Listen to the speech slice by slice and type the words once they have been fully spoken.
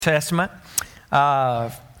Testament.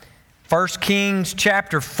 1 Kings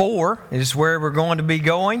chapter 4 is where we're going to be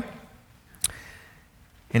going.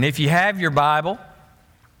 And if you have your Bible,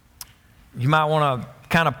 you might want to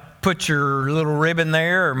kind of put your little ribbon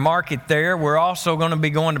there or mark it there. We're also going to be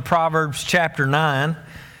going to Proverbs chapter 9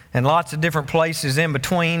 and lots of different places in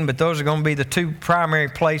between, but those are going to be the two primary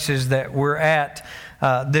places that we're at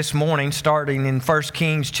this morning, starting in 1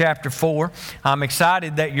 Kings chapter 4. I'm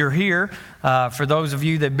excited that you're here. For those of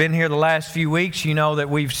you that have been here the last few weeks, you know that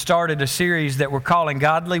we've started a series that we're calling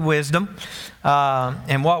Godly Wisdom.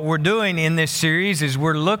 And what we're doing in this series is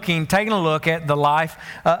we're taking a look at the life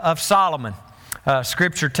of Solomon.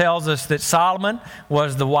 Scripture tells us that Solomon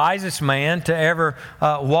was the wisest man to ever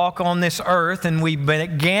walk on this earth, and we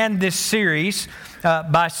began this series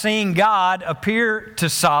by seeing God appear to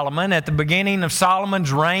Solomon at the beginning of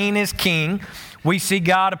Solomon's reign as king. We see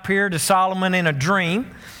God appear to Solomon in a dream,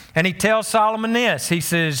 and he tells Solomon this. He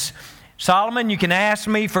says, "Solomon, you can ask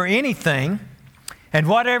me for anything, and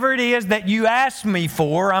whatever it is that you ask me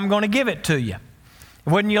for, I'm going to give it to you."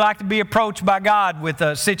 Wouldn't you like to be approached by God with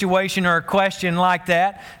a situation or a question like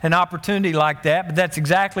that, an opportunity like that? But that's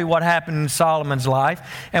exactly what happened in Solomon's life.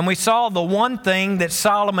 And we saw the one thing that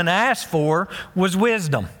Solomon asked for was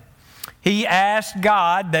wisdom. He asked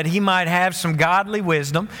God that he might have some godly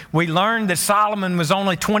wisdom. We learned that Solomon was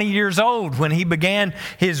only 20 years old when he began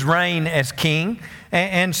his reign as king.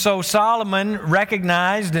 And so Solomon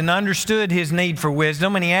recognized and understood his need for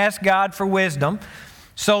wisdom, and he asked God for wisdom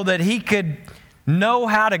so that he could know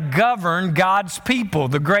how to govern God's people,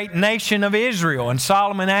 the great nation of Israel. And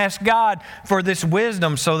Solomon asked God for this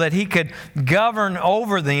wisdom so that he could govern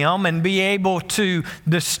over them and be able to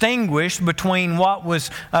distinguish between what was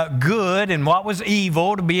good and what was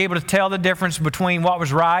evil, to be able to tell the difference between what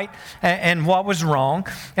was right and what was wrong.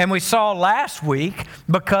 And we saw last week,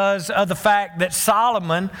 because of the fact that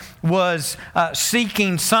Solomon was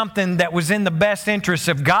seeking something that was in the best interest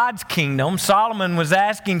of God's kingdom, Solomon was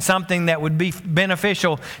asking something that would be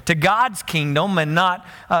beneficial to God's kingdom and not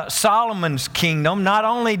Solomon's kingdom. Not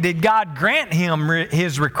only did God grant him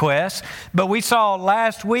his request, but we saw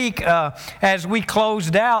last week as we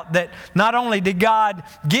closed out that not only did God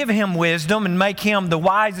give him wisdom and make him the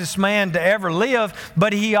wisest man to ever live,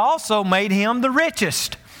 but he also made him the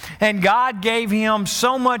richest. And God gave him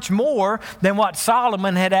so much more than what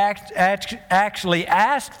Solomon had actually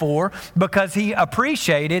asked for, because he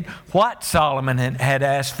appreciated what Solomon had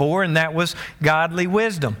asked for, and that was godly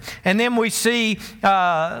wisdom. And then we see,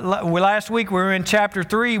 last week we were in chapter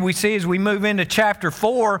 3, we see as we move into chapter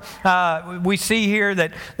 4, we see here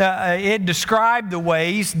that it described the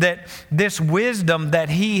ways that this wisdom that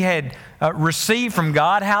he had received from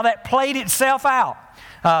God, how that played itself out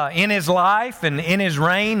in his life and in his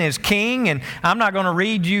reign as king. And I'm not going to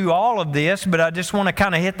read you all of this, but I just want to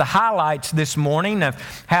kind of hit the highlights this morning of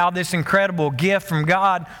how this incredible gift from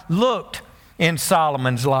God looked in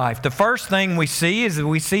Solomon's life. The first thing we see is that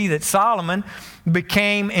we see that Solomon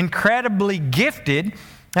became incredibly gifted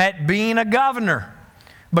at being a governor.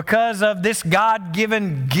 Because of this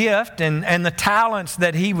God-given gift and the talents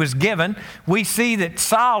that he was given, we see that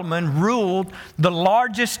Solomon ruled the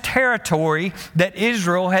largest territory that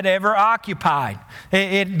Israel had ever occupied.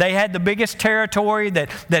 They had the biggest territory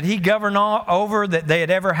that he governed over that they had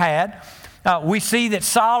ever had. We see that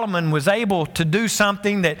Solomon was able to do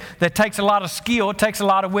something that takes a lot of skill, it takes a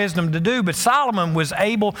lot of wisdom to do, but Solomon was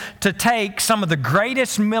able to take some of the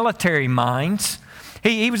greatest military minds.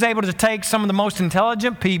 He was able to take some of the most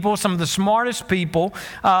intelligent people, some of the smartest people,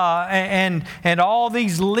 and all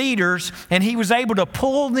these leaders, and he was able to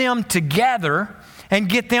pull them together and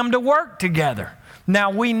get them to work together.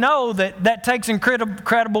 Now, we know that takes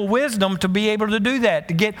incredible wisdom to be able to do that,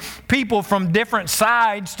 to get people from different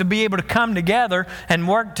sides to be able to come together and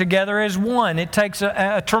work together as one. It takes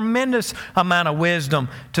a tremendous amount of wisdom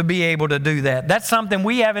to be able to do that. That's something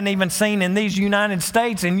we haven't even seen in these United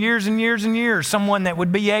States in years and years and years, someone that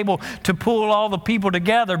would be able to pull all the people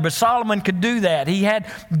together. But Solomon could do that. He had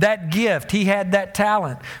that gift. He had that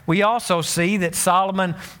talent. We also see that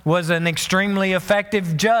Solomon was an extremely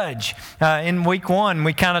effective judge. In week 1,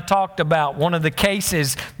 we kind of talked about one of the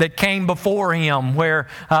cases that came before him where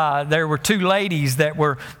there were two ladies that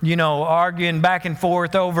were, arguing back and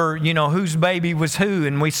forth over, whose baby was who.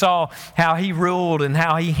 And we saw how he ruled and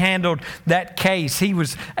how he handled that case. He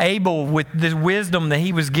was able, with the wisdom that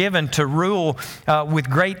he was given, to rule with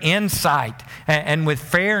great insight and with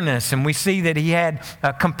fairness. And we see that he had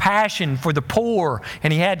compassion for the poor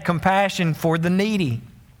and he had compassion for the needy.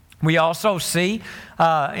 We also see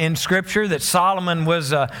in Scripture that Solomon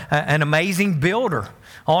was an amazing builder.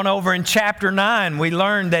 On over in chapter 9, we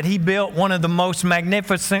learned that he built one of the most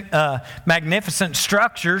magnificent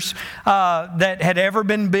structures that had ever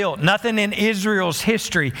been built. Nothing in Israel's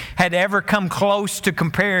history had ever come close to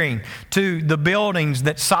comparing to the buildings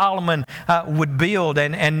that Solomon would build.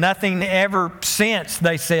 And nothing ever since,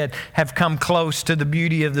 they said, have come close to the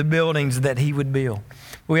beauty of the buildings that he would build.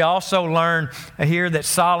 We also learn here that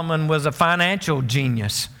Solomon was a financial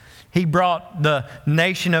genius. He brought the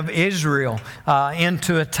nation of Israel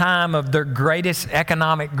into a time of their greatest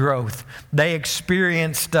economic growth. They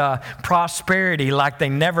experienced prosperity like they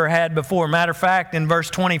never had before. Matter of fact, in verse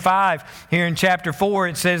 25 here in chapter 4,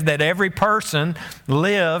 it says that every person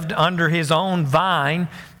lived under his own vine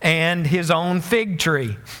and his own fig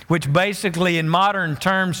tree, which basically in modern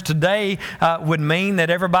terms today would mean that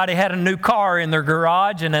everybody had a new car in their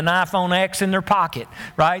garage and an iPhone X in their pocket,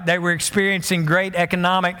 right? They were experiencing great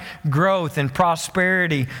economic growth and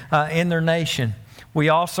prosperity in their nation. We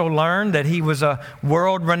also learned that he was a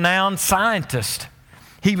world-renowned scientist.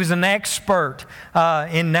 He was an expert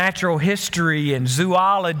in natural history and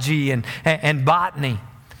zoology and botany.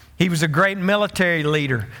 He was a great military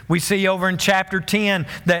leader. We see over in chapter 10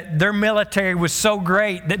 that their military was so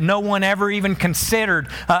great that no one ever even considered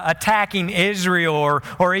attacking Israel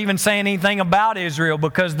or even saying anything about Israel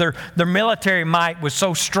because their military might was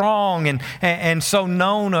so strong and so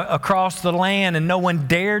known across the land, and no one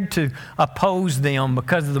dared to oppose them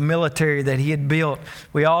because of the military that he had built.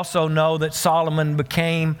 We also know that Solomon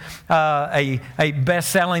became a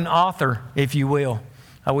best-selling author, if you will.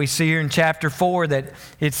 We see here in chapter 4 that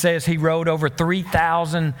it says he wrote over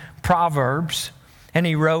 3,000 proverbs, and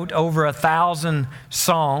he wrote over 1,000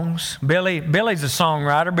 songs. Billy's a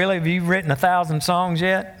songwriter. Billy, have you written 1,000 songs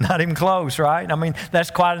yet? Not even close, right? I mean,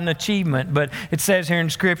 that's quite an achievement. But it says here in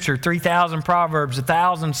Scripture, 3,000 proverbs,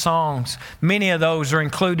 1,000 songs. Many of those are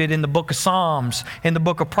included in the book of Psalms, in the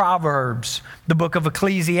book of Proverbs, the book of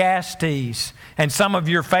Ecclesiastes. And some of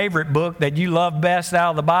your favorite book that you love best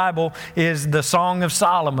out of the Bible is the Song of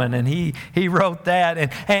Solomon. And he wrote that.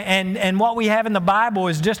 And what we have in the Bible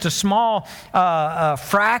is just a small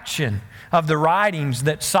fraction of the writings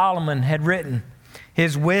that Solomon had written.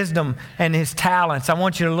 His wisdom and his talents. I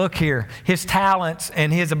want you to look here. His talents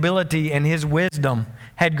and his ability and his wisdom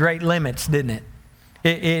had great limits, didn't it?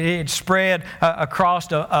 It spread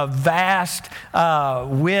across a vast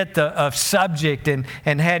width of subject and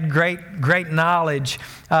had great knowledge.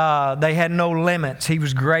 They had no limits. He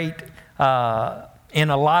was great in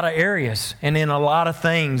a lot of areas and in a lot of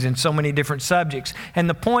things in so many different subjects. And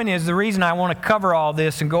the point is, the reason I want to cover all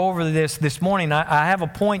this and go over this morning, I have a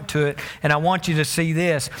point to it, and I want you to see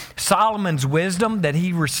this. Solomon's wisdom that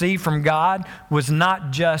he received from God was not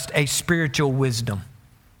just a spiritual wisdom,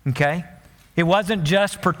 okay? It wasn't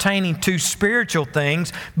just pertaining to spiritual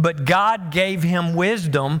things, but God gave him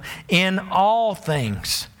wisdom in all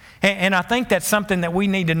things. And I think that's something that we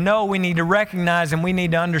need to know, we need to recognize, and we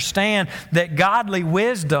need to understand that godly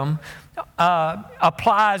wisdom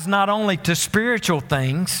applies not only to spiritual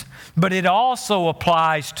things, but it also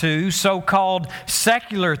applies to so-called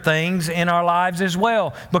secular things in our lives as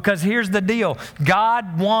well. Because here's the deal.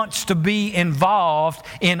 God wants to be involved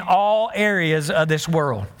in all areas of this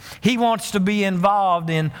world. He wants to be involved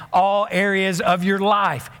in all areas of your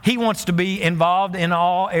life. He wants to be involved in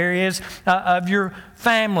all areas of your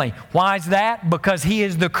family. Why is that? Because He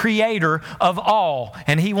is the creator of all,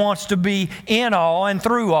 and He wants to be in all and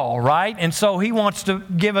through all, right? And so He wants to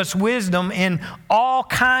give us wisdom in all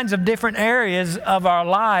kinds of different areas of our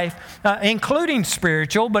life, including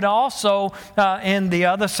spiritual, but also in the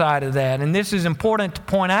other side of that. And this is important to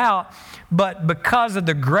point out, but because of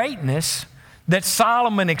the greatness that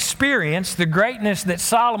Solomon experienced, the greatness that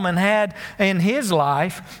Solomon had in his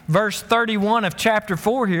life, verse 31 of chapter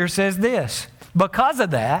 4 here says this: because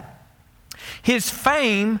of that, his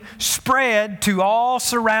fame spread to all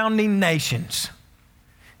surrounding nations.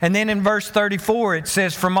 And then in verse 34 it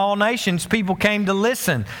says, from all nations people came to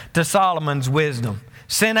listen to Solomon's wisdom,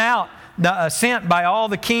 sent by all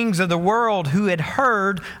the kings of the world who had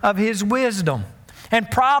heard of his wisdom. And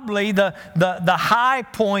probably the high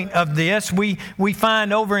point of this we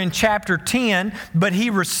find over in chapter 10, but he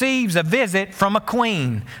receives a visit from a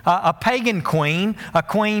queen, a pagan queen, a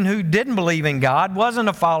queen who didn't believe in God, wasn't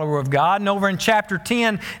a follower of God. And over in chapter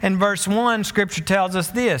 10 and verse 1, Scripture tells us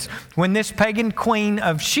this: when this pagan queen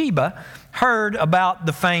of Sheba heard about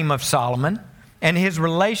the fame of Solomon and his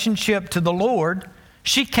relationship to the Lord,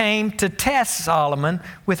 She came to test Solomon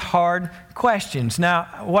with hard questions.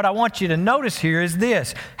 Now, what I want you to notice here is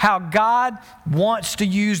this: how God wants to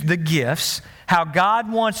use the gifts, how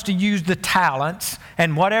God wants to use the talents,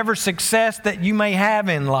 and whatever success that you may have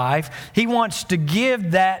in life, He wants to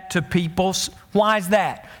give that to people. Why is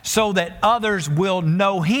that? So that others will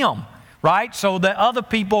know Him, right? So that other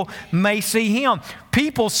people may see Him.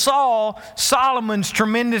 People saw Solomon's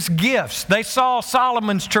tremendous gifts. They saw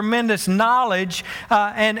Solomon's tremendous knowledge,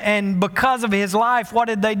 and because of his life, what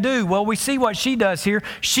did they do? Well, we see what she does here.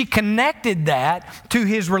 She connected that to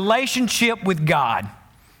his relationship with God,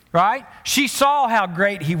 right? She saw how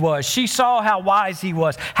great he was. She saw how wise he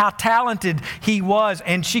was, how talented he was,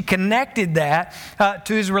 and she connected that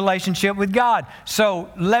to his relationship with God. So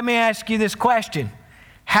let me ask you this question.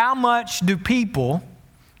 How much do people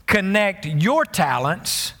connect your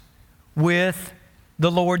talents with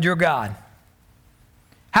the Lord your God?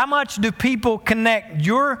 How much do people connect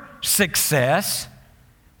your success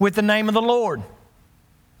with the name of the Lord?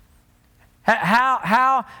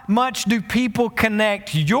 How much do people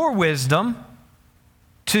connect your wisdom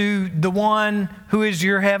to the one who is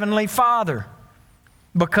your heavenly Father?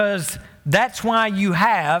 Because that's why you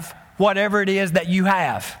have whatever it is that you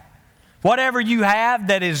have. Whatever you have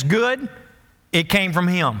that is good, it came from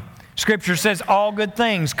Him. Scripture says all good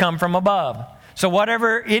things come from above. So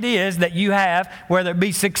whatever it is that you have, whether it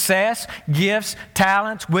be success, gifts,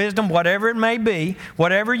 talents, wisdom, whatever it may be,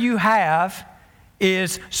 whatever you have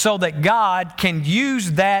is so that God can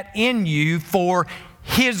use that in you for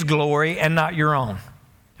His glory and not your own.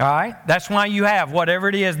 All right? That's why you have whatever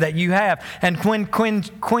it is that you have. And when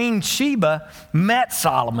Queen Sheba met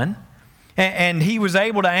Solomon, and he was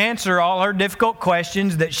able to answer all her difficult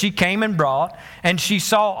questions that she came and brought, and she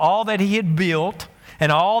saw all that he had built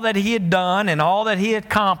and all that he had done and all that he had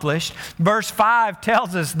accomplished. Verse 5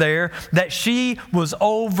 tells us there that she was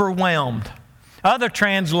overwhelmed. Other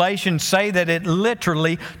translations say that it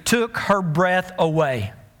literally took her breath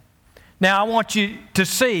away. Now, I want you to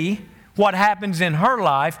see what happens in her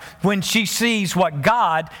life when she sees what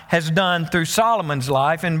God has done through Solomon's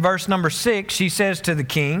life. In verse number 6, she says to the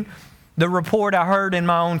king, "The report I heard in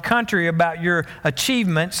my own country about your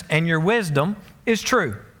achievements and your wisdom is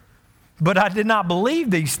true. But I did not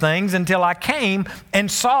believe these things until I came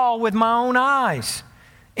and saw with my own eyes.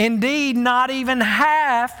 Indeed, not even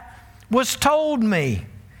half was told me.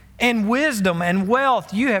 In wisdom and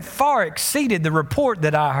wealth you have far exceeded the report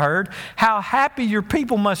that I heard. How happy your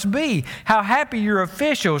people must be. How happy your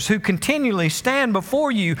officials who continually stand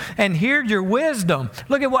before you and hear your wisdom."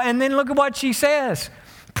 Look at what she says.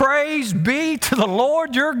 "Praise be to the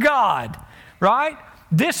Lord your God," right?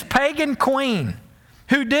 This pagan queen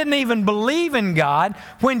who didn't even believe in God,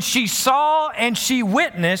 when she saw and she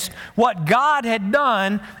witnessed what God had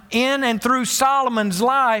done in and through Solomon's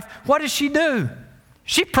life, what does she do?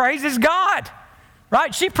 She praises God,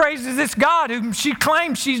 right? She praises this God whom she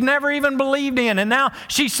claims she's never even believed in, and now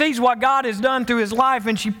she sees what God has done through his life,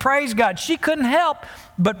 and she praised God. She couldn't help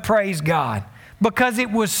but praise God because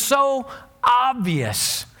it was so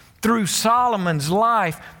obvious through Solomon's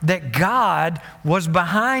life that God was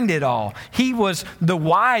behind it all. He was the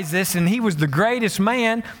wisest and he was the greatest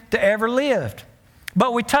man to ever lived.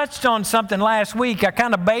 But we touched on something last week. I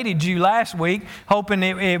kind of baited you last week, hoping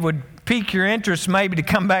it would pique your interest maybe to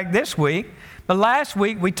come back this week. But last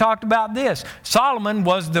week we talked about this. Solomon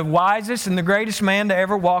was the wisest and the greatest man to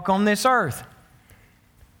ever walk on this earth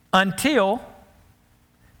until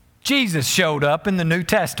Jesus showed up in the New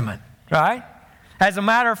Testament, right? As a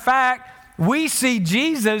matter of fact, we see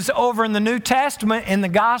Jesus over in the New Testament in the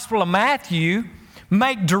Gospel of Matthew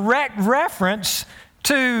make direct reference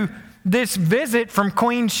to this visit from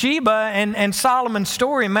Queen Sheba and Solomon's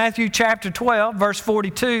story. In Matthew chapter 12, verse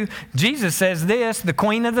 42, Jesus says this: "The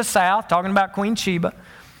queen of the south," talking about Queen Sheba,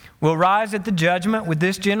 "will rise at the judgment with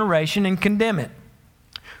this generation and condemn it.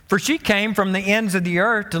 For she came from the ends of the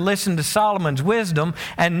earth to listen to Solomon's wisdom,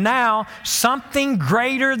 and now something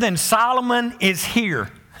greater than Solomon is here."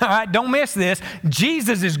 All right, don't miss this.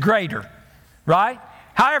 Jesus is greater, right?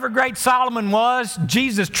 However great Solomon was,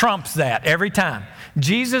 Jesus trumps that every time.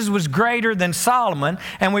 Jesus was greater than Solomon,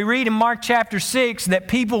 and we read in Mark chapter 6 that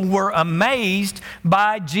people were amazed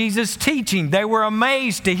by Jesus' teaching. They were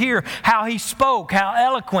amazed to hear how he spoke, how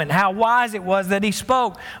eloquent, how wise it was that he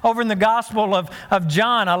spoke. Over in the Gospel of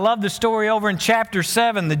John, I love the story over in chapter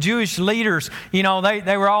 7. The Jewish leaders,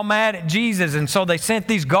 they were all mad at Jesus, and so they sent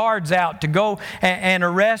these guards out to go and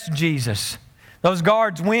arrest Jesus. Those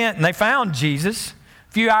guards went and they found Jesus.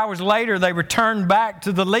 A few hours later, they returned back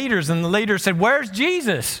to the leaders, and the leaders said, "Where's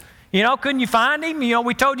Jesus? Couldn't you find him?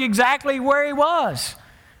 We told you exactly where he was."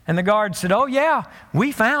 And the guard said, oh yeah,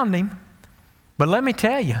 we found him. But let me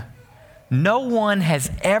tell you, no one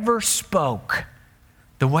has ever spoke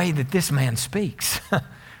the way that this man speaks,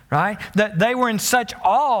 right? That they were in such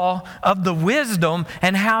awe of the wisdom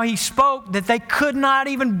and how he spoke that they could not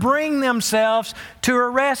even bring themselves to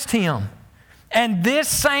arrest him. And this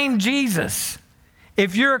same Jesus,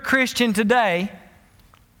 if you're a Christian today,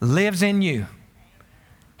 lives in you.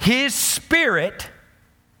 His Spirit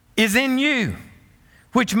is in you,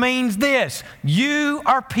 which means this: you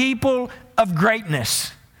are people of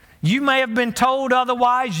greatness. You may have been told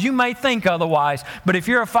otherwise, you may think otherwise, but if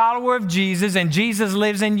you're a follower of Jesus and Jesus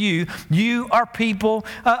lives in you, you are people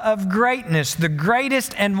of greatness. The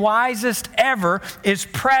greatest and wisest ever is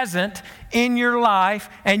present in your life,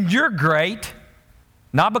 and you're great,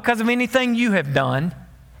 not because of anything you have done.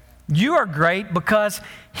 You are great because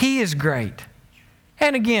He is great.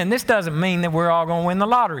 And again, this doesn't mean that we're all going to win the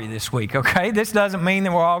lottery this week, okay? This doesn't mean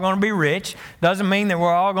that we're all going to be rich. Doesn't mean that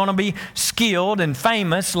we're all going to be skilled and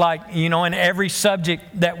famous like, in every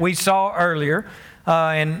subject that we saw earlier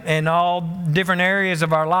in all different areas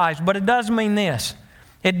of our lives. But it does mean this.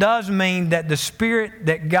 It does mean that the Spirit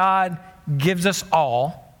that God gives us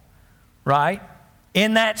all, right?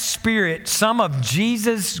 In that Spirit, some of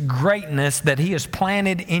Jesus' greatness that He has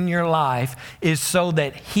planted in your life is so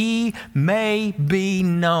that He may be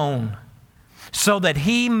known, so that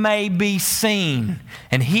He may be seen,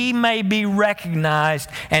 and He may be recognized,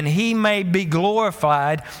 and He may be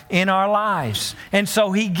glorified in our lives. And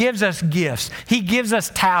so He gives us gifts. He gives us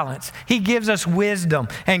talents. He gives us wisdom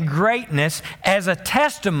and greatness as a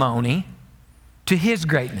testimony to His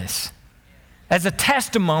greatness, as a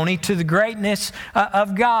testimony to the greatness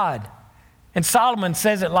of God. And Solomon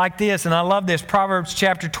says it like this, and I love this, Proverbs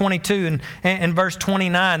chapter 22 and verse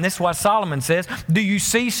 29. This is what Solomon says: do you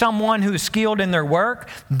see someone who is skilled in their work?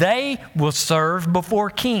 They will serve before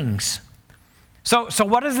kings. So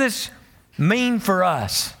what does this mean for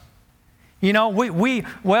us? We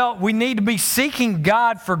need to be seeking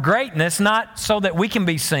God for greatness, not so that we can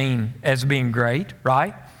be seen as being great,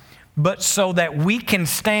 right? But so that we can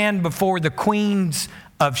stand before the queens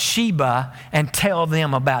of Sheba and tell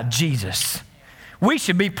them about Jesus. We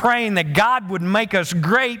should be praying that God would make us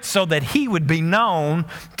great so that He would be known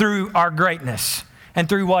through our greatness and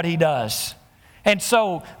through what He does. And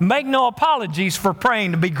so make no apologies for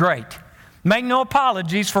praying to be great. Make no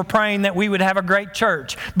apologies for praying that we would have a great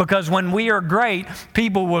church, because when we are great,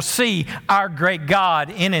 people will see our great God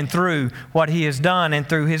in and through what He has done and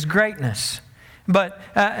through His greatness.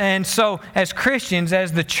 And so as Christians,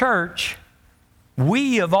 as the church,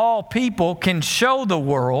 we of all people can show the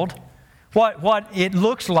world what it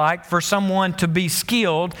looks like for someone to be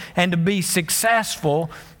skilled and to be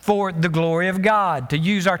successful for the glory of God, to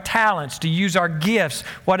use our talents, to use our gifts,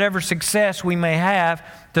 whatever success we may have,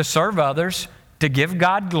 to serve others, to give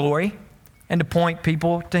God glory, and to point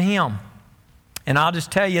people to Him. And I'll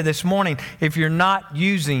just tell you this morning, if you're not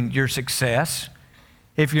using your success,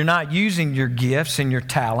 if you're not using your gifts and your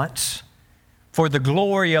talents for the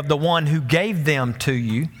glory of the one who gave them to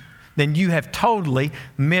you, then you have totally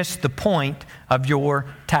missed the point of your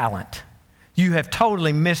talent. You have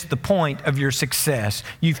totally missed the point of your success.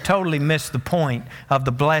 You've totally missed the point of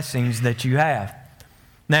the blessings that you have.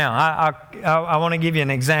 Now, I want to give you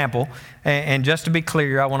an example, and just to be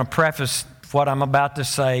clear, I want to preface what I'm about to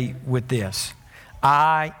say with this.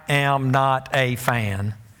 I am not a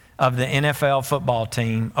fan of the NFL football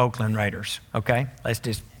team, Oakland Raiders, okay? Let's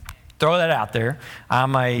just throw that out there.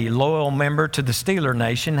 I'm a loyal member to the Steeler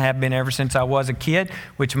Nation, have been ever since I was a kid,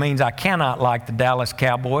 which means I cannot like the Dallas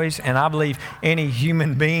Cowboys, and I believe any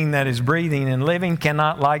human being that is breathing and living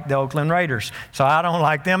cannot like the Oakland Raiders, so I don't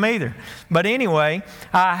like them either. But anyway,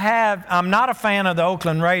 I'm not a fan of the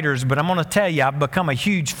Oakland Raiders, but I'm going to tell you, I've become a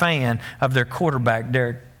huge fan of their quarterback,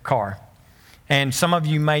 Derek Carr. And some of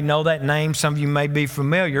you may know that name, some of you may be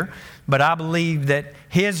familiar, but I believe that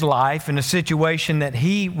his life and the situation that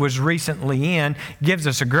he was recently in gives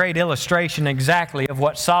us a great illustration exactly of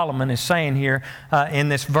what Solomon is saying here in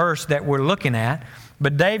this verse that we're looking at.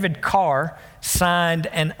 But David Carr signed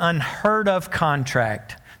an unheard of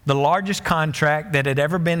contract, the largest contract that had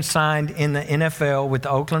ever been signed in the NFL with the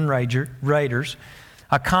Oakland Raiders,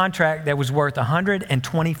 a contract that was worth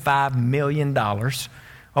 $125 million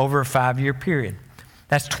over a 5-year period.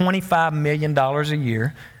 That's $25 million a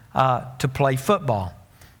year to play football.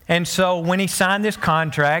 And so when he signed this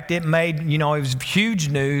contract, it made, it was huge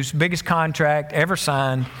news, biggest contract ever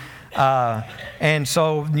signed. And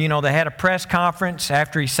so, they had a press conference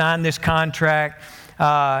after he signed this contract,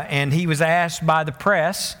 and he was asked by the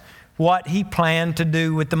press what he planned to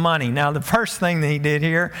do with the money. Now, the first thing that he did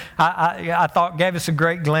here, I thought gave us a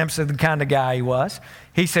great glimpse of the kind of guy he was.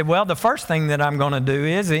 He said, well, the first thing that I'm going to do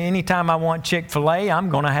is anytime I want Chick-fil-A, I'm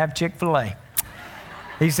going to have Chick-fil-A.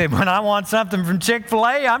 He said, when I want something from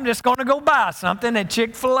Chick-fil-A, I'm just going to go buy something at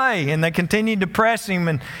Chick-fil-A. And they continued to press him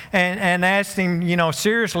and asked him,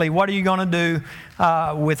 seriously, what are you going to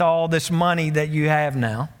do with all this money that you have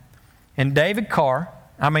now? And Derek Carr,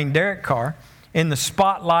 in the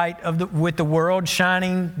spotlight with the world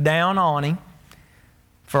shining down on him,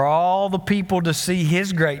 for all the people to see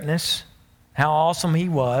his greatness, how awesome he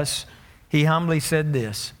was, he humbly said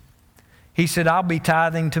this. He said, I'll be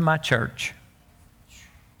tithing to my church.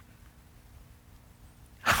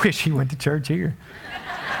 I wish he went to church here.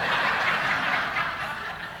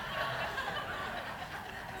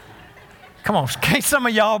 Come on, can't some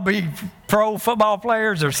of y'all be pro football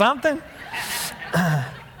players or something?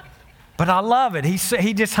 But I love it.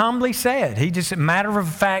 He just humbly said, matter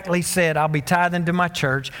of factly said, I'll be tithing to my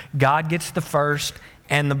church. God gets the first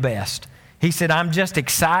and the best. He said, I'm just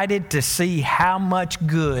excited to see how much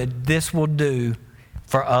good this will do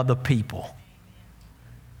for other people.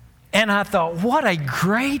 And I thought, what a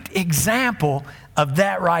great example of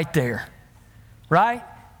that right there, right?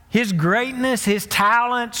 His greatness, his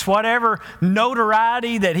talents, whatever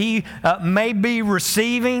notoriety that he may be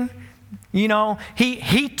receiving,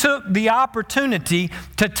 he took the opportunity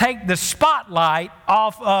to take the spotlight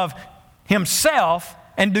off of himself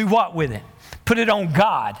and do what with it? Put it on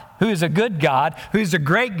God, who is a good God, who is a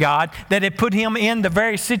great God, that had put him in the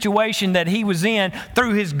very situation that he was in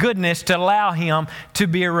through his goodness to allow him to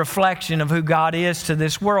be a reflection of who God is to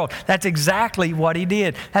this world. That's exactly what he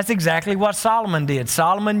did. That's exactly what Solomon did.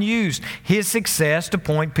 Solomon used his success to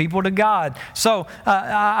point people to God. So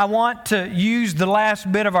I want to use the last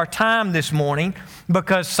bit of our time this morning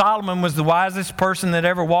because Solomon was the wisest person that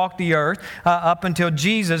ever walked the earth up until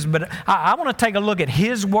Jesus. But I want to take a look at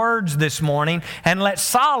his words this morning and let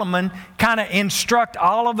Solomon kind of instruct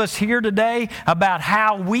all of us here today about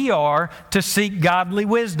how we are to seek godly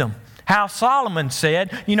wisdom. How Solomon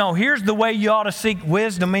said, here's the way you ought to seek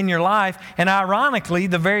wisdom in your life. And ironically,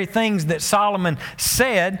 the very things that Solomon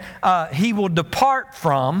said he will depart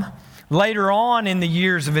from later on in the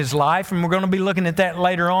years of his life, and we're going to be looking at that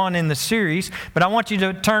later on in the series. But I want you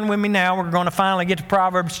to turn with me now. We're going to finally get to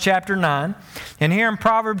Proverbs chapter 9. And here in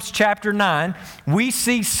Proverbs chapter 9, we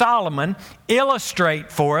see Solomon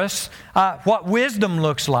illustrate for us what wisdom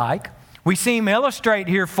looks like. We see him illustrate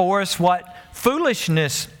here for us what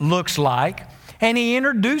foolishness looks like. And he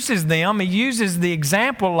introduces them. He uses the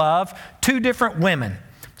example of two different women.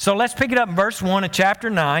 So let's pick it up in verse 1 of chapter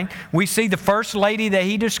 9. We see the first lady that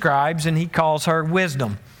he describes, and he calls her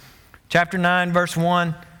wisdom. Chapter 9, verse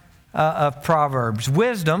 1 of Proverbs.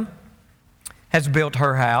 Wisdom has built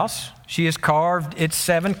her house. She has carved its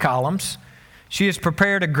 7 columns. She has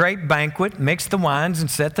prepared a great banquet, mixed the wines, and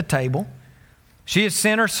set the table. She has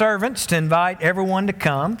sent her servants to invite everyone to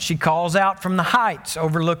come. She calls out from the heights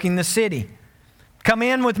overlooking the city. Come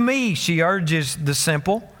in with me, she urges the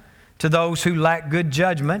simple. To those who lack good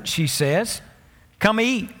judgment, she says, come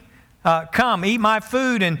eat my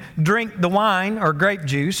food and drink the wine or grape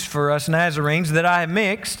juice for us Nazarenes that I have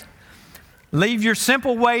mixed. Leave your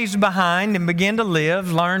simple ways behind and begin to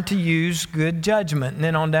live. Learn to use good judgment. And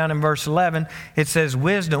then on down in verse 11, it says,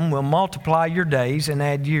 wisdom will multiply your days and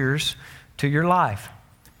add years to your life.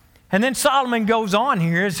 And then Solomon goes on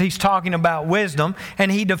here as he's talking about wisdom,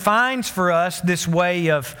 and he defines for us this way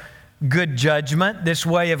of good judgment, this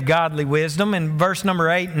way of godly wisdom in verse number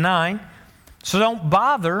 8 and 9. So don't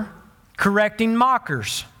bother correcting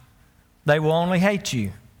mockers. They will only hate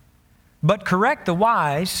you. But correct the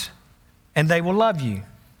wise, and they will love you.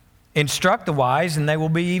 Instruct the wise, and they will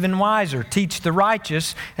be even wiser. Teach the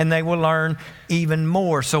righteous, and they will learn even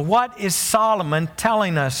more. So what is Solomon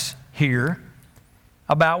telling us here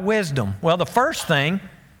about wisdom? Well, the first thing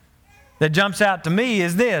that jumps out to me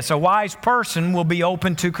is this: a wise person will be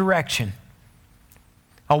open to correction.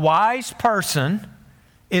 A wise person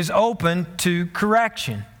is open to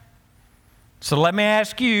correction. So let me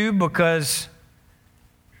ask you, because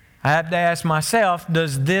I have to ask myself,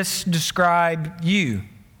 does this describe you?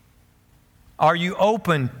 Are you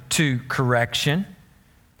open to correction?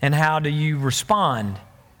 And how do you respond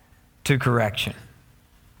to correction?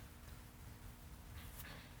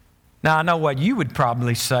 Now, I know what you would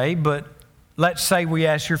probably say, but let's say we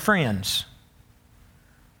ask your friends.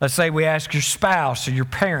 Let's say we ask your spouse or your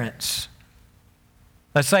parents.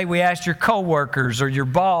 Let's say we ask your coworkers or your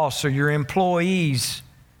boss or your employees.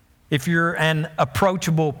 If you're an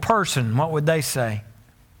approachable person, what would they say?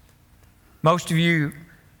 Most of you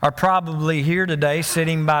are probably here today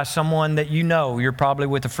sitting by someone that you know. You're probably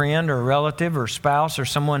with a friend or a relative or a spouse or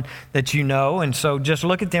someone that you know. And so just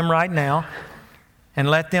look at them right now and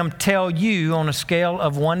let them tell you on a scale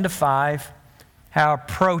of 1 to 5 how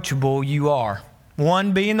approachable you are.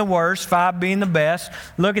 1 being the worst, 5 being the best.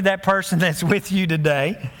 Look at that person that's with you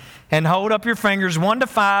today and hold up your fingers 1 to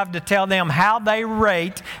 5 to tell them how they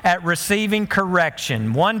rate at receiving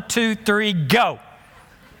correction. 1, 2, 3, go.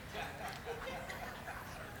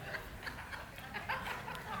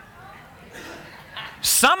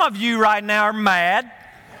 Some of you right now are mad.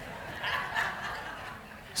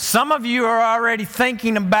 Some of you are already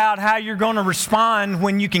thinking about how you're going to respond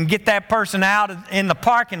when you can get that person out in the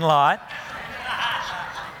parking lot.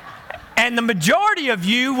 And the majority of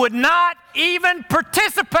you would not even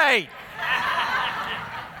participate.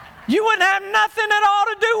 You wouldn't have nothing at all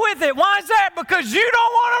to do with it. Why is that? Because you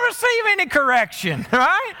don't want to receive any correction,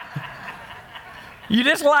 right? You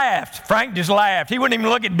just laughed. Frank just laughed. He wouldn't even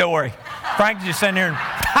look at Dory. Frank just sitting there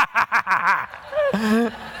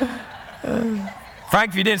and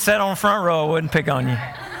Frank, if you didn't sit on the front row, I wouldn't pick on you.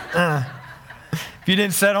 If you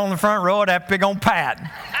didn't sit on the front row, I'd have to pick on Pat.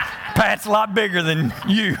 Pat's a lot bigger than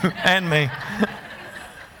you and me.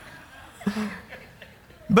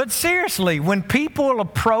 But seriously, when people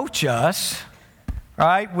approach us,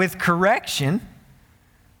 right, with correction,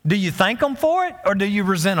 do you thank them for it or do you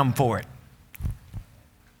resent them for it?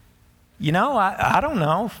 You know, I don't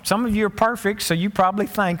know. Some of you are perfect, so you probably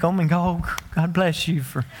thank them and go, oh, God bless you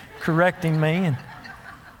for correcting me. And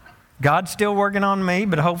God's still working on me,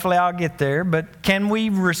 but hopefully I'll get there. But can we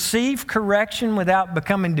receive correction without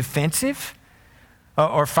becoming defensive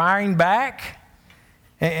or firing back?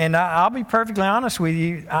 And I'll be perfectly honest with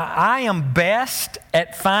you. I am best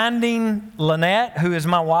at finding Lynette, who is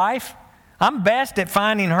my wife. I'm best at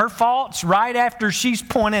finding her faults right after she's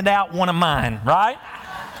pointed out one of mine, right?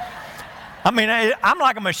 I mean, I'm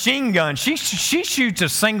like a machine gun. She shoots a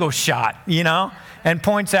single shot, you know, and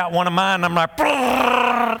points out one of mine. And I'm like,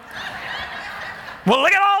 well,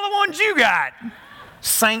 look at all the ones you got,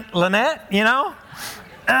 Saint Lynette, you know.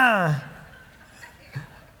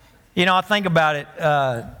 You know, I think about it.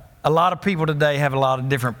 A lot of people today have a lot of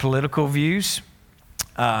different political views.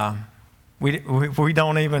 We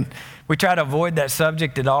don't even, we try to avoid that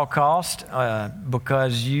subject at all costs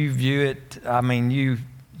because you view it, I mean, you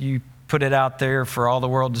put it out there for all the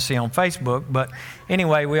world to see on Facebook. But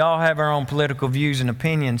anyway, we all have our own political views and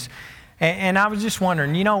opinions. And I was just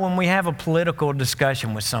wondering, you know, when we have a political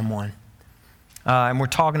discussion with someone, and we're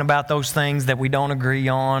talking about those things that we don't agree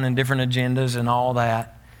on and different agendas and all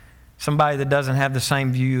that, somebody that doesn't have the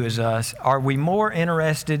same view as us, are we more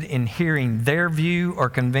interested in hearing their view or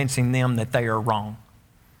convincing them that they are wrong?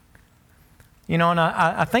 You know, and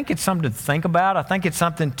I think it's something to think about. I think it's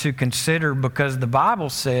something to consider because the Bible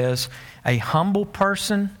says a humble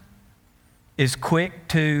person is quick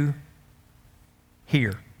to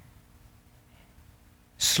hear,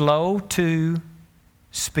 slow to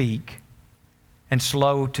speak, and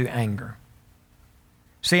slow to anger.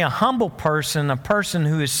 See, a humble person, a person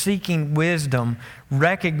who is seeking wisdom,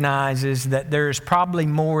 recognizes that there is probably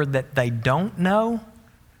more that they don't know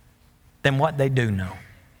than what they do know.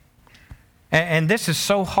 And this is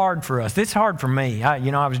so hard for us. This is hard for me.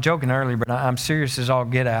 I was joking earlier, but I'm serious as all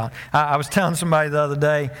get out. I was telling somebody the other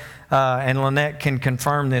day, and Lynette can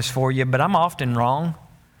confirm this for you, but I'm often wrong.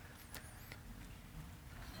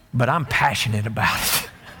 But I'm passionate about it.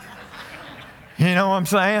 You know what I'm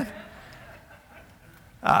saying?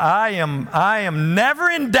 I am never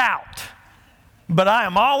in doubt, but I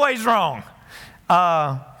am always wrong.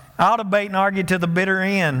 I'll debate and argue to the bitter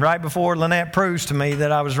end right before Lynette proves to me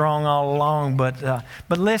that I was wrong all along. But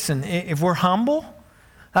listen, if we're humble,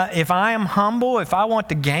 if I am humble, if I want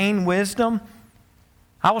to gain wisdom,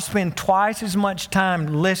 I will spend twice as much time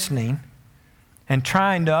listening and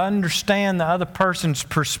trying to understand the other person's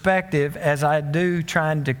perspective as I do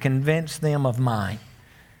trying to convince them of mine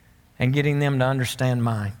and getting them to understand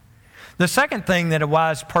mine. The second thing that a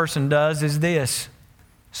wise person does is this.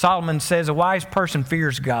 Solomon says a wise person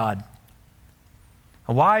fears God.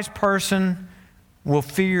 A wise person will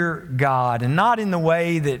fear God, and not in the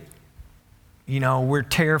way that, you know, we're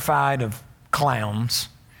terrified of clowns.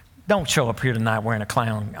 Don't show up here tonight wearing a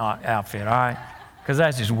clown outfit, all right? Because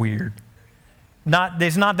that's just weird.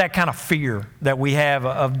 There's not that kind of fear that we have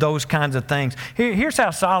of those kinds of things. Here's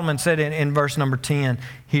how Solomon said it in verse number 10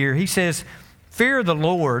 here. He says, fear of the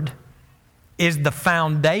Lord is the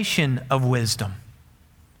foundation of wisdom.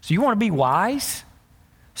 So you want to be wise?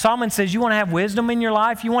 Solomon says, you want to have wisdom in your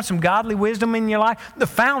life? You want some godly wisdom in your life? The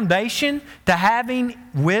foundation to having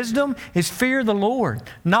wisdom is fear of the Lord.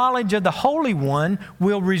 Knowledge of the Holy One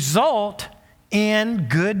will result in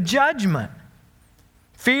good judgment.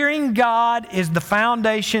 Fearing God is the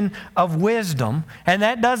foundation of wisdom, and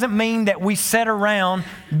that doesn't mean that we sit around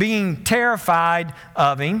being terrified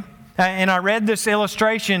of Him. And I read this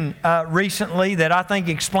illustration recently that I think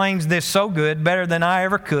explains this so good, better than I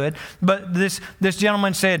ever could. But this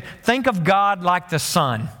gentleman said, think of God like the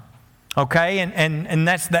sun, okay? And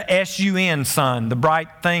that's the S-U-N, sun, the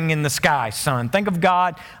bright thing in the sky, sun. Think of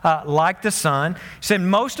God like the sun. He said,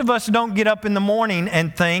 most of us don't get up in the morning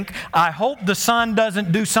and think, I hope the sun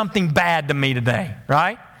doesn't do something bad to me today,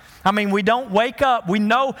 right? I mean, we don't wake up. We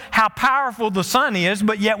know how powerful the sun is,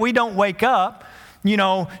 but yet we don't wake up,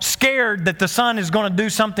 scared that the sun is going to do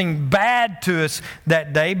something bad to us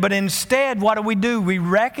that day. But instead, what do? We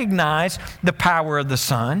recognize the power of the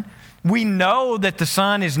sun. We know that the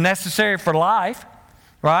sun is necessary for life,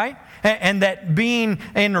 right? And that being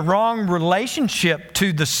in the wrong relationship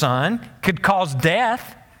to the sun could cause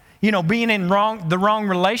death. Being in the wrong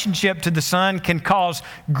relationship to the sun can cause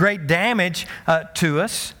great damage to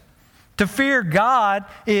us. To fear God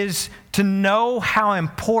is to know how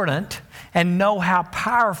important and know how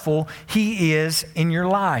powerful He is in your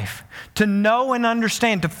life. To know and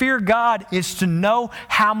understand. To fear God is to know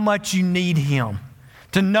how much you need Him.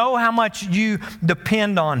 To know how much you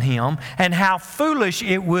depend on Him and how foolish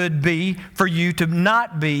it would be for you to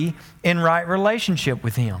not be in right relationship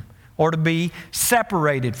with Him or to be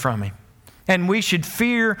separated from Him. And we should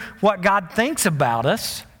fear what God thinks about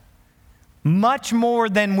us much more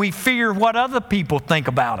than we fear what other people think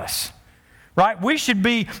about us. Right? We should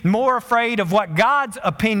be more afraid of what God's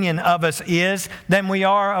opinion of us is than we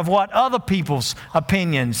are of what other people's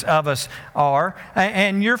opinions of us are.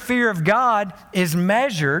 And your fear of God is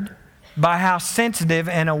measured by how sensitive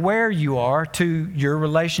and aware you are to your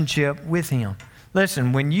relationship with Him.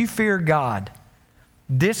 Listen, when you fear God,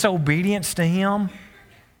 disobedience to Him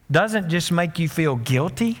doesn't just make you feel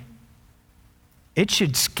guilty. It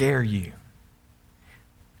should scare you.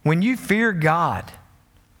 When you fear God,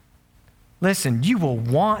 listen, you will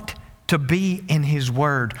want to be in His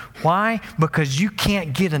Word. Why? Because you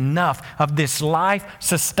can't get enough of this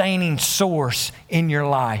life-sustaining source in your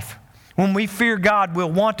life. When we fear God,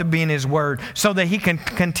 we'll want to be in His Word so that He can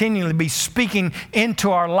continually be speaking into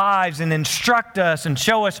our lives and instruct us and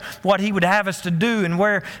show us what He would have us to do and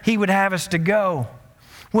where He would have us to go.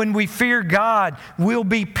 When we fear God, we'll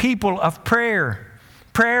be people of prayer.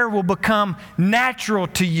 Prayer will become natural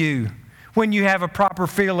to you when you have a proper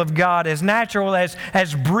feel of God, as natural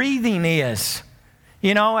as breathing is.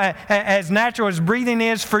 As natural as breathing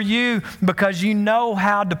is for you, because you know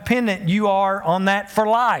how dependent you are on that for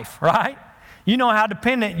life, right? You know how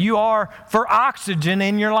dependent you are for oxygen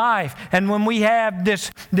in your life. And when we have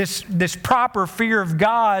this proper fear of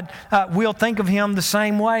God, we'll think of Him the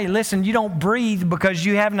same way. Listen, you don't breathe because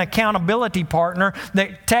you have an accountability partner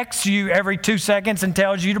that texts you every 2 seconds and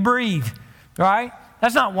tells you to breathe, right?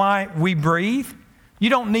 That's not why we breathe. You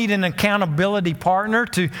don't need an accountability partner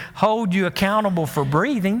to hold you accountable for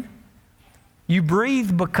breathing. You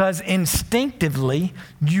breathe because instinctively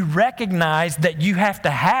you recognize that you have to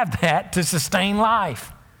have that to sustain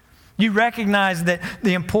life. You recognize that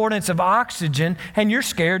the importance of oxygen and you're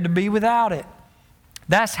scared to be without it.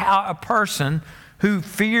 That's how a person who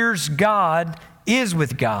fears God is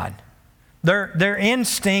with God. Their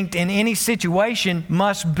instinct in any situation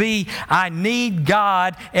must be, I need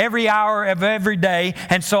God every hour of every day,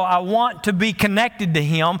 and so I want to be connected to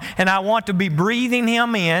Him, and I want to be breathing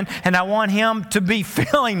Him in, and I want Him to be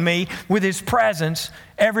filling me with His presence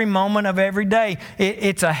every moment of every day.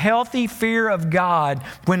 It's a healthy fear of God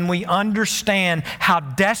when we understand how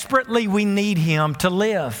desperately we need Him to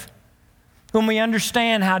live. When we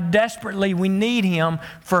understand how desperately we need Him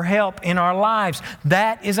for help in our lives.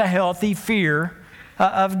 That is a healthy fear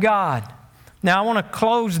of God. Now, I want to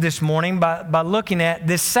close this morning by looking at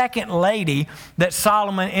this second lady that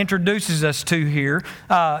Solomon introduces us to here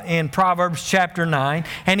in Proverbs chapter 9.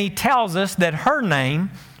 And he tells us that her name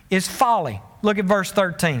is Folly. Look at verse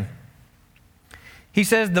 13. He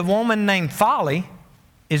says, the woman named Folly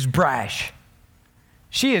is brash.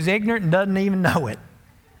 She is ignorant and doesn't even know it.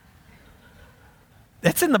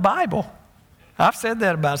 That's in the Bible. I've said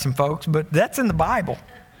that about some folks, but that's in the Bible.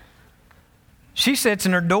 She sits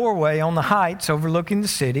in her doorway on the heights overlooking the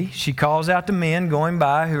city. She calls out to men going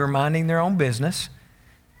by who are minding their own business.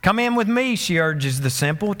 Come in with me, she urges the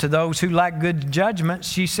simple. To those who lack good judgment,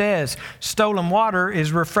 she says, stolen water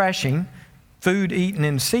is refreshing. Food eaten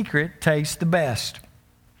in secret tastes the best.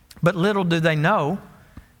 But little do they know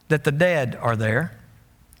that the dead are there.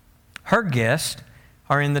 Her guests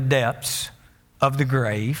are in the depths of the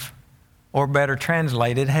grave, or better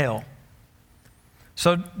translated, hell.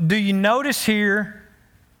 So do you notice here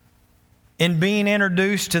in being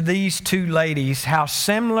introduced to these two ladies how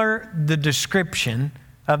similar the description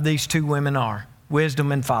of these two women are?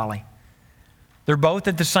 Wisdom and folly. They're both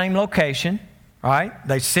at the same location, right?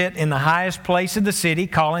 They sit in the highest place of the city,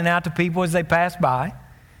 calling out to people as they pass by.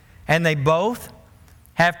 And they both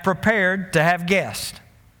have prepared to have guests.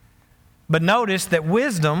 But notice that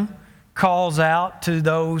wisdom calls out to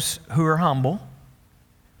those who are humble.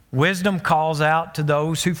 Wisdom calls out to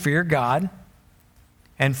those who fear God.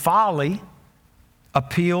 And folly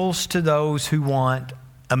appeals to those who want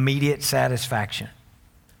immediate satisfaction.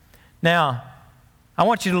 Now, I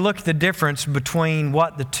want you to look at the difference between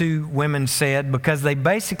what the two women said, because they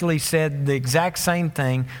basically said the exact same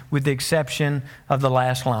thing with the exception of the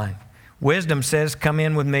last line. Wisdom says, "Come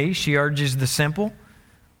in with me." She urges the simple.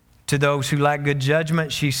 To those who lack good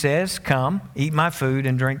judgment, she says, "Come, eat my food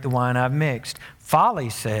and drink the wine I've mixed." Folly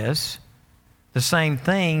says the same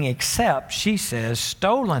thing, except she says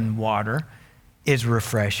stolen water is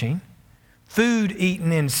refreshing. Food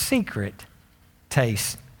eaten in secret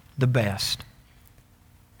tastes the best.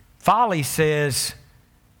 Folly says,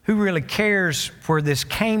 who really cares where this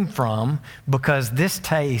came from, because this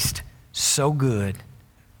tastes so good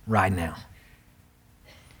right now.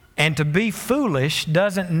 And to be foolish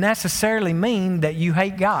doesn't necessarily mean that you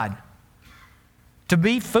hate God. To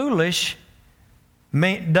be foolish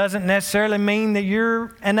doesn't necessarily mean that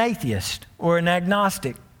you're an atheist or an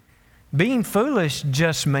agnostic. Being foolish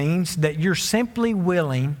just means that you're simply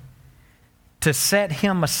willing to set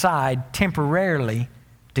Him aside temporarily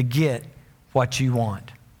to get what you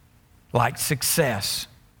want, like success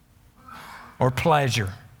or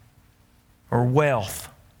pleasure or wealth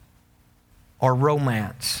or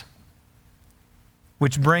romance.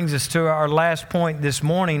 Which brings us to our last point this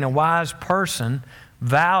morning. A wise person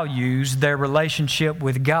values their relationship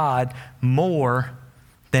with God more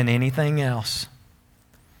than anything else.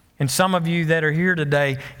 And some of you that are here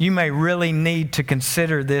today, you may really need to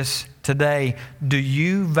consider this today. Do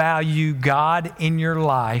you value God in your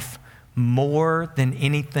life more than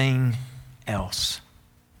anything else?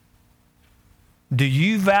 Do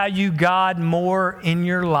you value God more in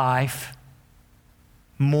your life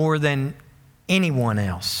more than anyone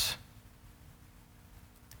else?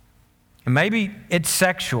 And maybe it's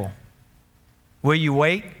sexual. Will you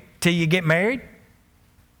wait till you get married?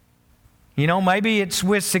 You know, maybe it's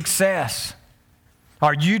with success.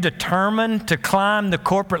 Are you determined to climb the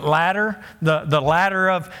corporate ladder, the ladder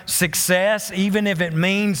of success, even if it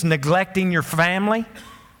means neglecting your family?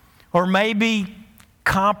 Or maybe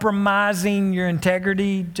compromising your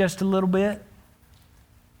integrity just a little bit?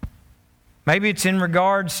 Maybe it's in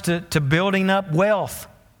regards to building up wealth,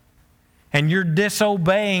 and you're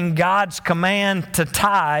disobeying God's command to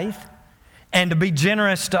tithe and to be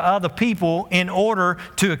generous to other people in order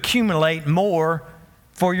to accumulate more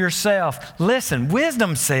for yourself. Listen,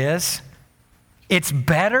 wisdom says it's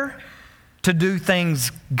better to do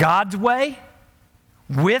things God's way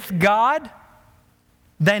with God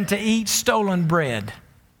than to eat stolen bread.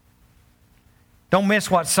 Don't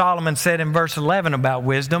miss what Solomon said in verse 11 about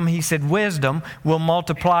wisdom. He said, "Wisdom will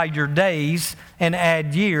multiply your days and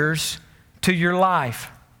add years to your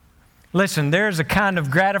life." Listen, there's a kind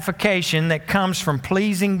of gratification that comes from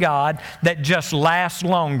pleasing God that just lasts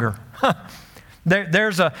longer.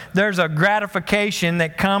 There's a gratification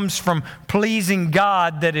that comes from pleasing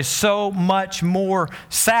God that is so much more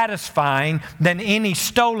satisfying than any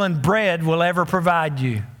stolen bread will ever provide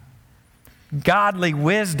you. Godly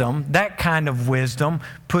wisdom, that kind of wisdom,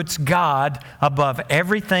 puts God above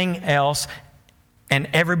everything else and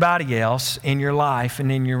everybody else in your life and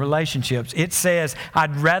in your relationships. It says,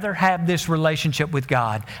 I'd rather have this relationship with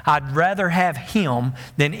God. I'd rather have Him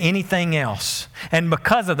than anything else. And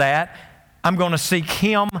because of that, I'm going to seek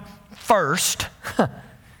Him first.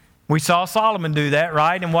 We saw Solomon do that,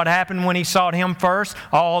 right? And what happened when he sought Him first?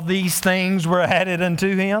 All these things were added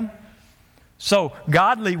unto him. So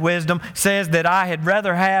godly wisdom says that I had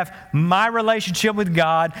rather have my relationship with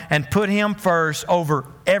God and put Him first over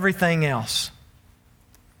everything else.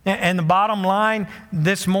 And the bottom line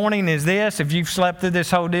this morning is this. If you've slept through this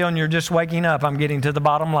whole deal and you're just waking up, I'm getting to the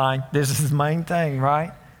bottom line. This is the main thing,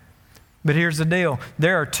 right? But here's the deal.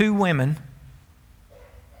 There are two women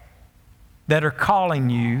that are calling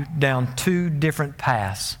you down two different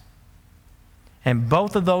paths. And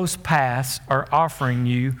both of those paths are offering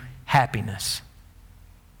you happiness.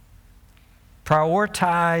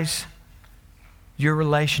 Prioritize your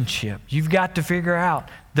relationship. You've got to figure out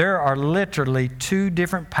there are literally two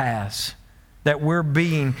different paths that we're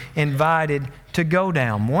being invited to go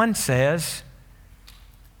down. One says,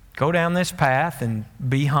 go down this path and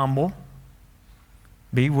be humble.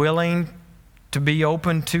 Be willing to be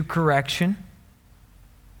open to correction.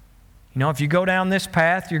 You know, if you go down this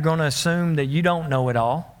path, you're going to assume that you don't know it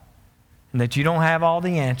all and that you don't have all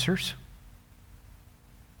the answers.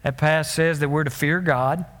 That path says that we're to fear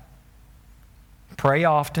God, pray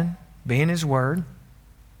often, be in His Word,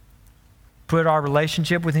 put our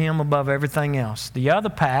relationship with Him above everything else. The other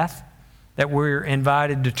path that we're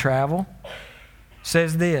invited to travel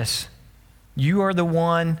says this: you are the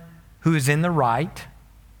one who is in the right.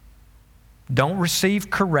 Don't receive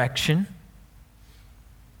correction.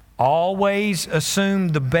 Always assume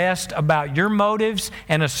the best about your motives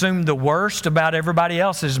and assume the worst about everybody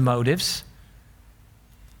else's motives.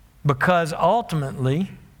 Because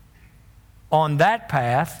ultimately, on that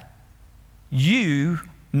path, you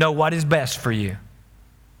know what is best for you.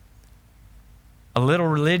 A little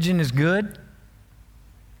religion is good.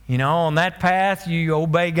 You know, on that path, you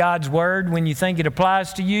obey God's word when you think it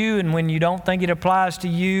applies to you, and when you don't think it applies to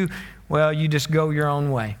you, well, you just go your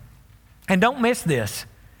own way. And don't miss this.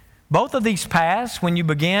 Both of these paths, when you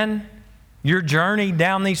begin your journey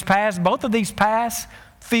down these paths, both of these paths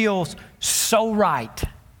feel so right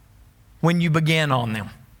when you begin on them.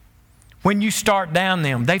 When you start down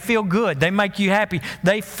them, they feel good. They make you happy.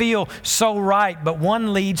 They feel so right. But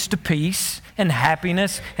one leads to peace and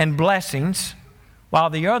happiness and blessings, while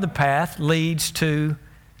the other path leads to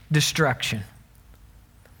destruction.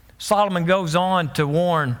 Solomon goes on to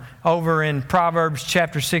warn over in Proverbs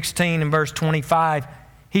chapter 16 and verse 25.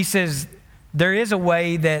 He says, there is a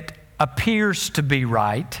way that appears to be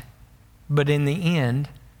right, but in the end,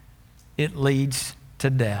 it leads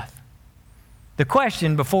to death. The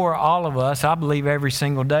question before all of us, I believe every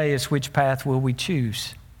single day, is which path will we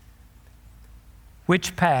choose?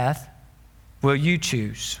 Which path will you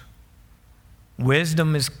choose?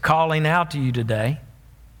 Wisdom is calling out to you today.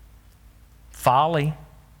 Folly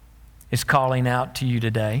is calling out to you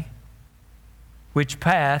today. Which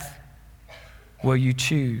path will you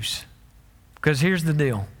choose? Because here's the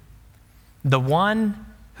deal. The one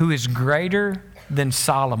who is greater than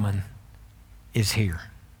Solomon is here.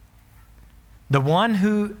 The one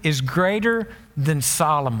who is greater than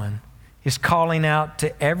Solomon is calling out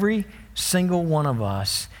to every single one of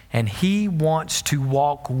us, and He wants to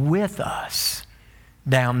walk with us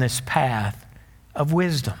down this path of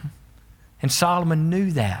wisdom. And Solomon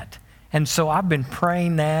knew that. And so I've been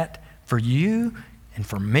praying that for you and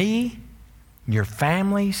for me, your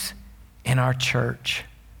families, and our church,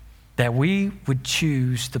 that we would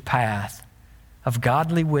choose the path of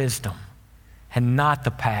godly wisdom and not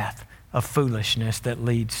the path of foolishness that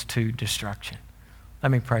leads to destruction.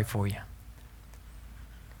 Let me pray for you.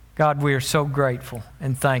 God, we are so grateful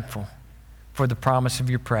and thankful for the promise of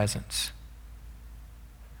your presence.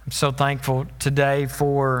 I'm so thankful today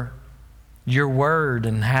for your word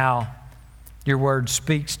and how your word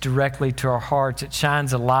speaks directly to our hearts. It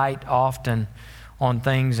shines a light often on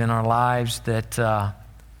things in our lives that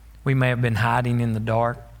we may have been hiding in the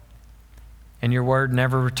dark. And your word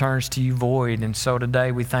never returns to you void. And so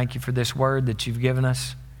today we thank you for this word that you've given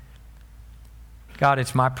us. God,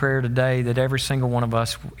 it's my prayer today that every single one of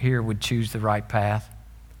us here would choose the right path.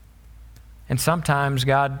 And sometimes,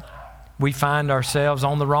 God, we find ourselves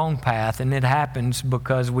on the wrong path, and it happens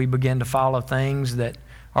because we begin to follow things that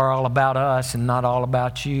are all about us and not all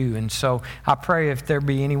about you. And so I pray if there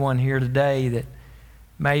be anyone here today that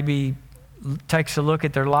maybe takes a look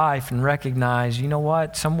at their life and recognize, you know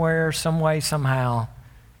what, somewhere, some way, somehow,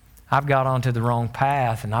 I've got onto the wrong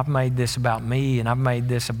path, and I've made this about me, and I've made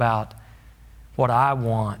this about what I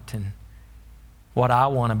want and what I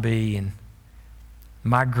want to be, and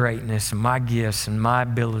my greatness and my gifts and my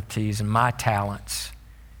abilities and my talents.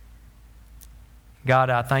 God,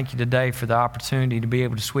 I thank you today for the opportunity to be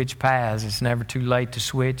able to switch paths. It's never too late to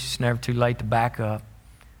switch. It's never too late to back up.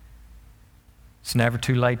 It's never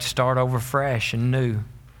too late to start over fresh and new.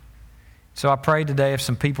 So I pray today if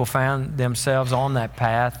some people found themselves on that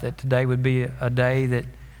path, that today would be a day that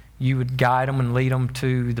you would guide them and lead them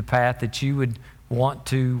to the path that you would want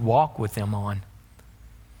to walk with them on.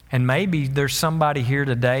 And maybe there's somebody here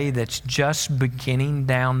today that's just beginning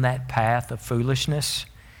down that path of foolishness,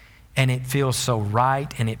 and it feels so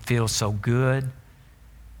right and it feels so good,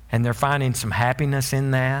 and they're finding some happiness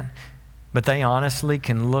in that, but they honestly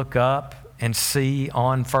can look up and see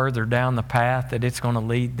on further down the path that it's going to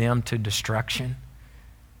lead them to destruction.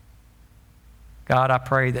 God, I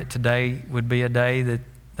pray that today would be a day that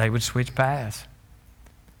they would switch paths.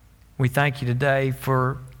 We thank you today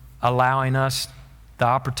for allowing us the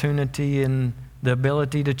opportunity and the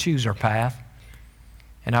ability to choose our path.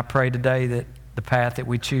 And I pray today that the path that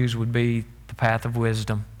we choose would be the path of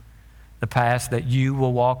wisdom, the path that you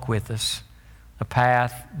will walk with us, a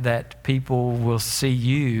path that people will see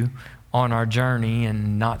you on our journey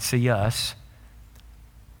and not see us.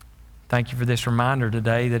 Thank you for this reminder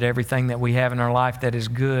today that everything that we have in our life that is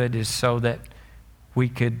good is so that we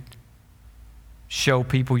could show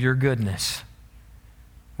people your goodness,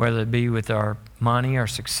 whether it be with our money, our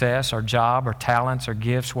success, our job, our talents, our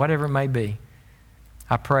gifts, whatever it may be.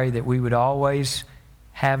 I pray that we would always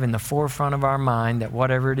have in the forefront of our mind that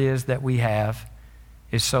whatever it is that we have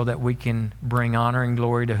is so that we can bring honor and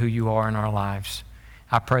glory to who you are in our lives.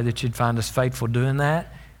 I pray that you'd find us faithful doing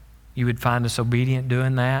that. You would find us obedient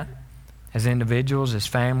doing that as individuals, as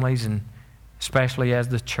families, and especially as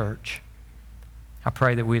the church. I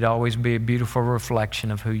pray that we'd always be a beautiful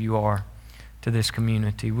reflection of who you are to this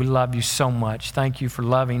community. We love you so much. Thank you for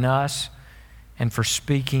loving us and for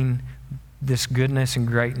speaking this goodness and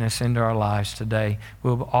greatness into our lives today.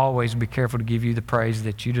 We'll always be careful to give you the praise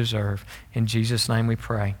that you deserve. In Jesus' name we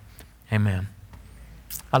pray. Amen.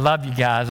 I love you guys.